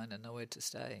poverty line and nowhere to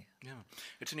stay. Yeah,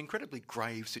 it's an incredibly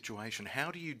grave situation.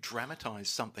 How do you dramatise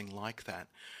something like that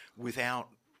without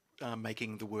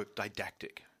making the work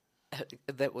didactic?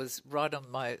 that was right on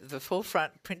the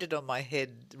forefront, printed on my head,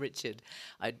 Richard.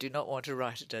 I do not want to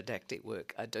write a didactic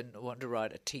work. I don't want to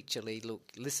write a teacherly,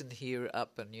 look, listen here,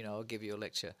 up, and, I'll give you a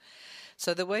lecture.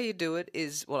 So the way you do it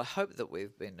is, I hope that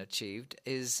we've been achieved,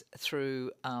 is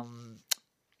through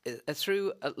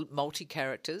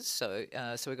multi-characters. So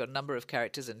we've got a number of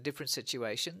characters in different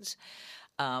situations.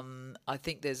 I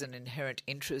think there's an inherent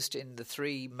interest in the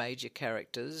three major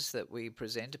characters that we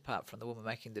present, apart from the woman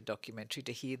making the documentary,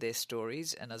 to hear their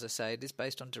stories. And as I say, it is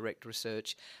based on direct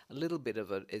research. A little bit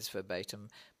of it is verbatim,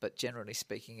 but generally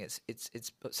speaking, it's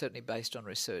certainly based on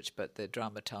research, but they're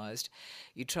dramatised.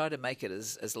 You try to make it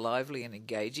as lively and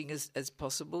engaging as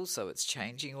possible, so it's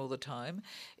changing all the time.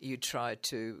 You try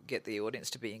to get the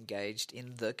audience to be engaged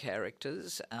in the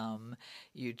characters.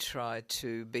 You try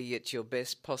to be at your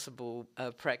best possible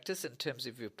practice in terms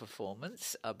of your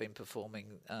performance. I've been performing,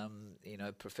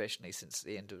 professionally since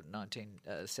the end of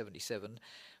 1977.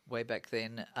 Way back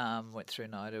then, went through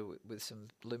NIDA with some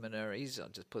luminaries. I'll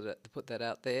just put that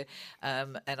out there.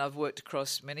 And I've worked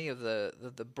across many of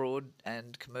the broad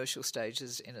and commercial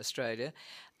stages in Australia.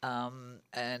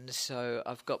 And so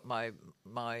I've got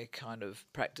my kind of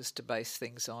practice to base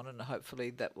things on, and hopefully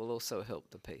that will also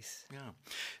help the piece. Yeah.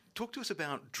 Talk to us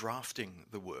about drafting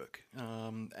the work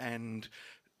and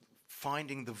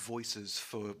finding the voices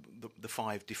for the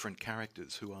five different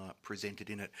characters who are presented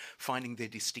in it, finding their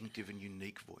distinctive and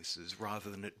unique voices rather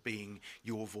than it being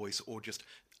your voice or just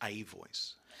a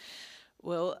voice.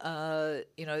 Well,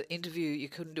 interview, you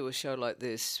couldn't do a show like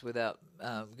this without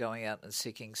going out and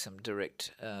seeking some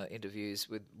direct interviews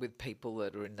with people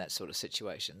that are in that sort of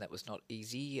situation. That was not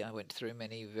easy. I went through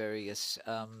many various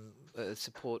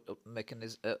support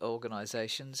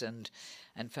organisations and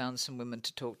found some women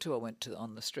to talk to. I went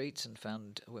on the streets and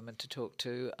found women to talk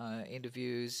to,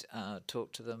 interviews,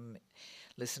 talk to them,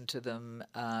 listen to them,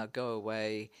 go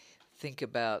away, think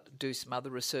about, do some other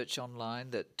research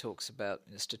online that talks about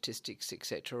statistics,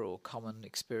 etc., or common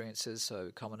experiences,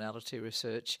 so commonality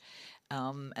research.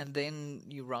 And then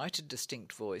you write a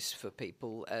distinct voice for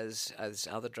people, as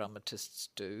other dramatists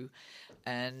do,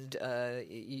 and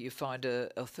you find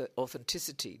a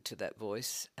authenticity to that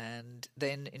voice. And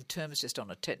then, in terms just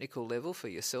on a technical level for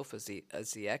yourself as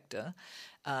the actor,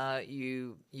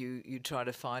 you try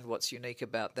to find what's unique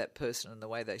about that person and the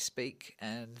way they speak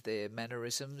and their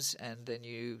mannerisms, and then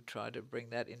you try to bring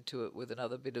that into it with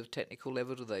another bit of technical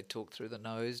level. Do they talk through the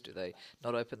nose? Do they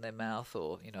not open their mouth?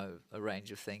 Or a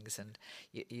range of things, and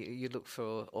you look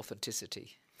for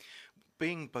authenticity.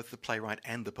 Being both the playwright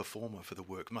and the performer for the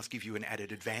work must give you an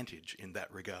added advantage in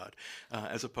that regard,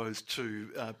 as opposed to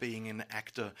being an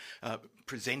actor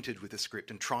presented with a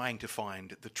script and trying to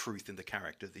find the truth in the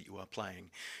character that you are playing.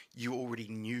 You already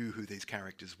knew who these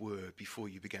characters were before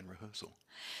you began rehearsal.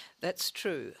 That's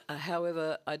true.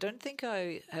 However, I don't think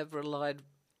I have relied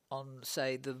on,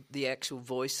 say, the actual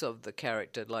voice of the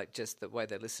character, like just the way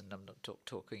they listen. I'm not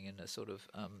talking in a sort of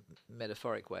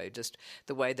metaphoric way, just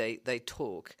the way they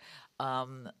talk.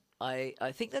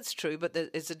 I think that's true, but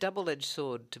it's a double-edged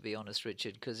sword, to be honest,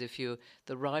 Richard, because if you're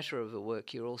the writer of a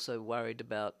work, you're also worried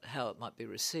about how it might be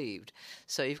received.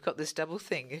 So you've got this double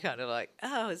thing. You're kind of like,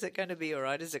 is it going to be all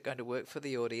right? Is it going to work for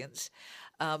the audience?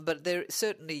 But there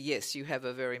certainly, yes, you have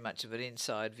a very much of an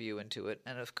inside view into it.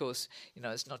 And, of course,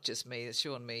 it's not just me. It's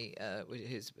Sean Lee,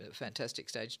 who's a fantastic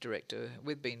stage director.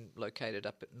 We've been located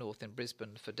up at North in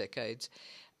Brisbane for decades.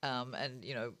 And,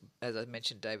 as I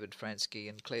mentioned, David Fransky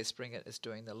and Claire Springett is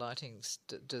doing the lighting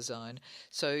design.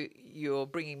 So you're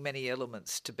bringing many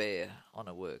elements to bear on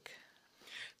a work.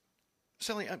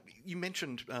 Sally, you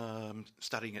mentioned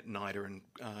studying at NIDA and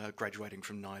graduating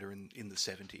from NIDA in the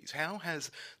 70s. How has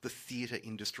the theatre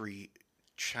industry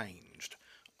changed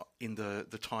in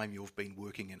the time you've been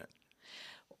working in it?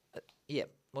 Yeah,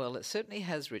 well, it certainly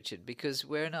has, Richard, because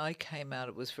when I came out,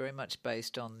 it was very much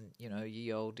based on,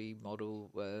 ye olde model.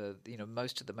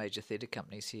 Most of the major theatre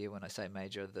companies here, when I say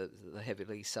major, the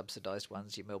heavily subsidised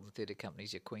ones, your Melbourne Theatre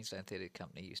Companies, your Queensland Theatre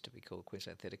Company, used to be called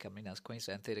Queensland Theatre Company, now it's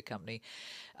Queensland Theatre Company,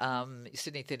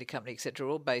 Sydney Theatre Company, etc.,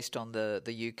 all based on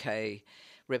the UK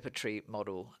repertory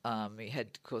model.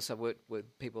 Of course, I worked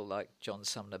with people like John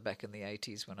Sumner back in the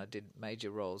 80s when I did major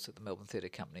roles at the Melbourne Theatre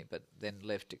Company, but then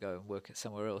left to go and work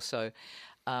somewhere else. So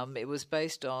it was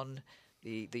based on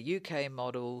the UK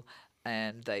model,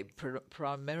 and they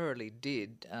primarily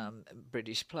did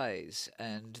British plays,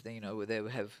 and they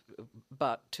have.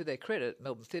 But to their credit,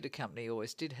 Melbourne Theatre Company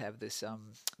always did have this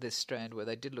strand where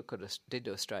they did did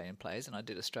Australian plays, and I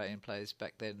did Australian plays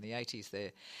back then in the 80s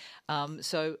there.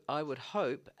 So I would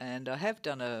hope, and I have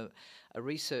done a a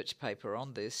research paper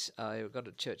on this. I got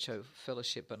a Churchill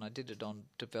Fellowship, and I did it on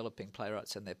developing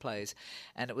playwrights and their plays,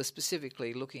 and it was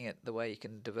specifically looking at the way you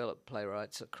can develop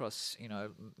playwrights across.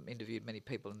 Interviewed many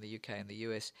people in the UK and the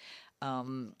US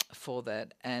for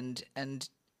that, and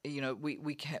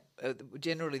we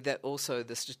generally that also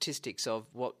the statistics of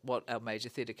what our major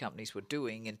theatre companies were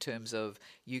doing in terms of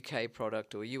UK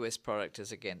product or US product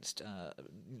as against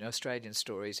Australian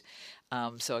stories.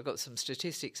 So I got some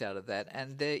statistics out of that,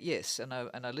 and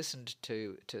I listened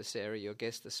to Sarah, your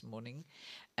guest this morning,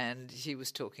 and she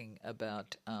was talking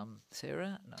about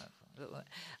Sarah.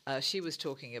 No, she was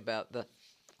talking about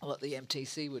what the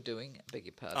MTC were doing. I beg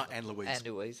your pardon. Anne-Louise.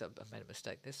 Anne-Louise, I made a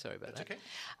mistake there. Sorry about That's that.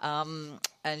 Okay.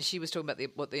 And she was talking about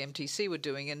what the MTC were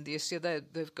doing, and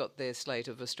they've got their slate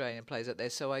of Australian plays out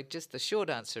there. So the short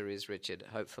answer is, Richard,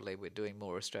 hopefully we're doing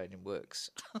more Australian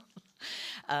works.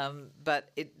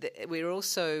 But we're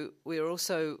also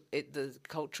the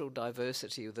cultural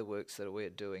diversity of the works that we're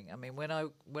doing. I mean, when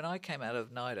I came out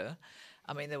of NIDA,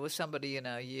 I mean, there was somebody in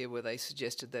our year where they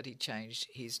suggested that he changed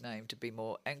his name to be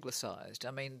more anglicised.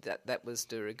 I mean, that was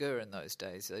de rigueur in those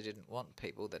days. They didn't want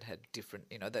people that had different,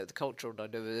 the cultural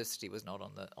diversity was not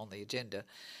on the agenda.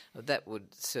 That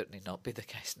would certainly not be the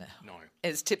case now. No.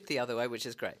 It's tipped the other way, which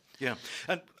is great. Yeah.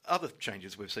 And other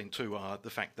changes we've seen too are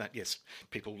the fact that, yes,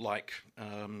 people like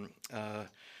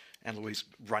Anne-Louise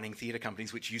running theatre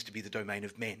companies, which used to be the domain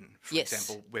of men, for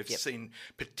example. We've seen,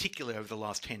 particularly over the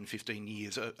last 10, 15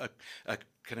 years, a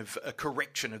kind of a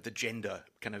correction of the gender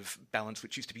kind of balance,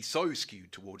 which used to be so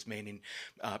skewed towards men in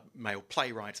male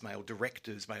playwrights, male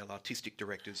directors, male artistic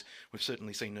directors. We've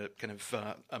certainly seen a kind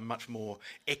of a much more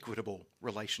equitable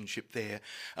relationship there.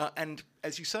 And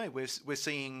as you say, we're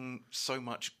seeing so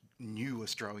much new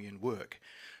Australian work.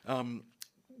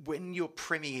 When you're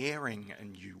premiering a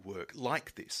new work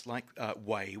like this, like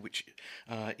Way, which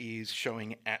is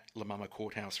showing at La Mama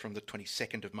Courthouse from the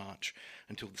 22nd of March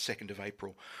until the 2nd of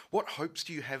April, what hopes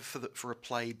do you have for a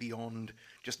play beyond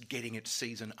just getting its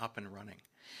season up and running?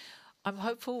 I'm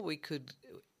hopeful we could.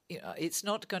 It's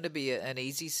not going to be an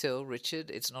easy sell, Richard.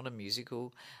 It's not a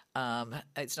musical.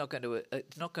 It's not going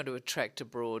to attract a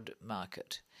broad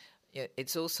market.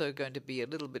 It's also going to be a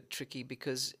little bit tricky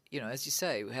because, as you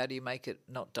say, how do you make it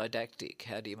not didactic?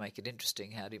 How do you make it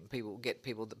interesting? How do people get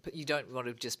people that you don't want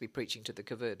to just be preaching to the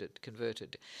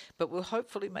converted? But we'll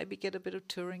hopefully maybe get a bit of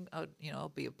touring. I'll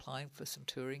be applying for some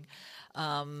touring.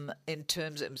 In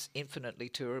terms of it's infinitely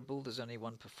tourable, there's only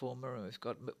one performer, and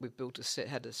we've built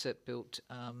had a set built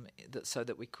so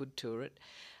that we could tour it.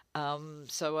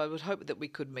 So I would hope that we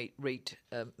could meet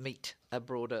a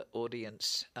broader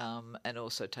audience and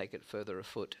also take it further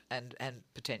afoot and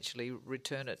potentially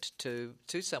return it to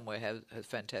somewhere have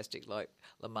fantastic like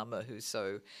La Mama, who's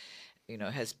so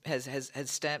has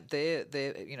stamped they're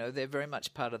very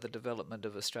much part of the development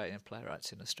of Australian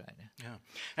playwrights in Australia. Yeah,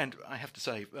 and I have to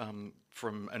say,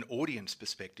 from an audience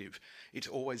perspective, it's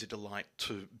always a delight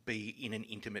to be in an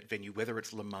intimate venue, whether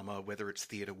it's La Mama, whether it's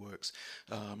Theatre Works,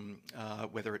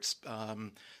 whether it's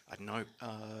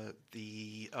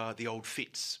the old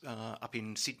Fitz up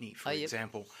in Sydney, for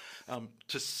example,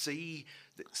 to see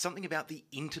something about the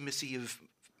intimacy of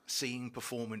seeing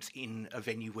performance in a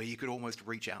venue where you could almost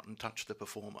reach out and touch the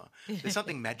performer. There's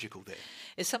something magical there.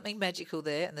 There's something magical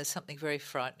there, and there's something very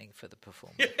frightening for the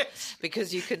performer. Yes.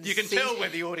 Because you can tell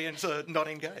when the audience are not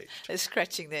engaged. They're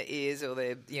scratching their ears, or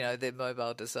their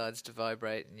mobile decides to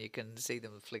vibrate, and you can see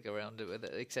them flick around with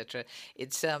it, etc.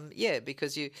 It's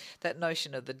because that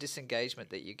notion of the disengagement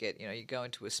that you get, you go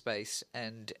into a space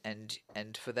and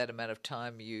for that amount of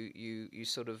time you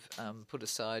sort of put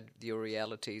aside your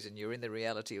realities, and you're in the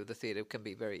reality of the theatre can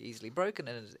be very easily broken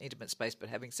in an intimate space. But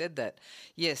having said that,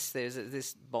 yes, there's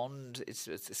this bond, it's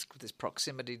this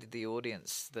proximity to the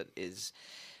audience that is,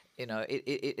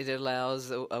 it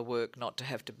allows a work not to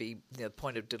have to be the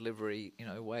point of delivery,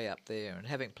 way up there. And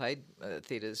having played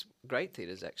theatres, great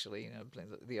theatres actually,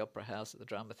 the Opera House at the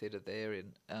Drama Theatre there,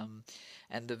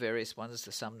 and the various ones,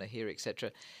 the Sumner here,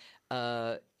 etc.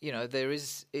 There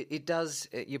is. It does.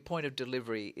 Your point of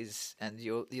delivery is, and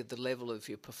the level of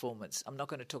your performance. I'm not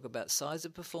going to talk about size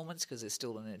of performance because there's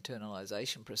still an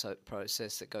internalisation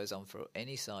process that goes on for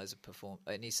any size of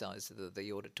any size of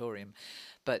the auditorium.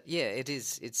 But yeah, it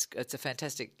is. It's a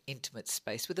fantastic intimate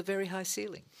space with a very high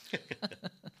ceiling.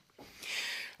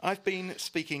 I've been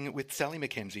speaking with Sally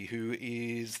McKenzie, who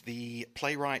is the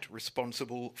playwright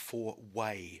responsible for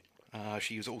Way,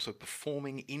 She is also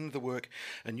performing in the work,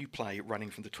 a new play running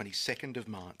from the 22nd of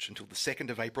March until the 2nd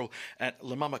of April at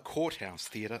La Mama Courthouse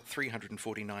Theatre,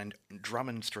 349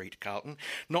 Drummond Street, Carlton.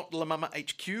 Not La Mama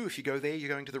HQ. If you go there, you're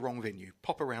going to the wrong venue.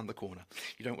 Pop around the corner.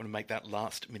 You don't want to make that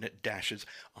last-minute dash, as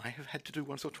I have had to do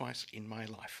once or twice in my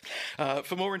life.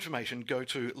 For more information, go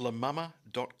to lamama.com.au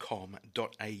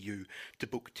to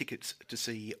book tickets to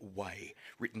see Way,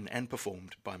 written and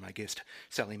performed by my guest,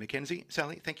 Sally McKenzie.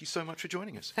 Sally, thank you so much for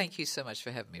joining us. Thank you so much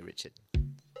for having me, Richard.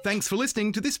 Thanks for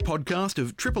listening to this podcast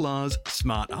of Triple R's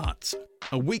Smart Arts,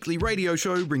 a weekly radio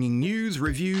show bringing news,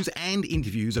 reviews and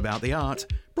interviews about the arts,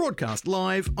 broadcast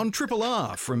live on Triple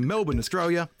R from Melbourne,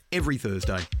 Australia, every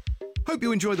Thursday. Hope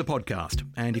you enjoy the podcast,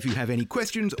 and if you have any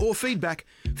questions or feedback,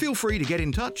 feel free to get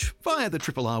in touch via the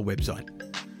Triple R website.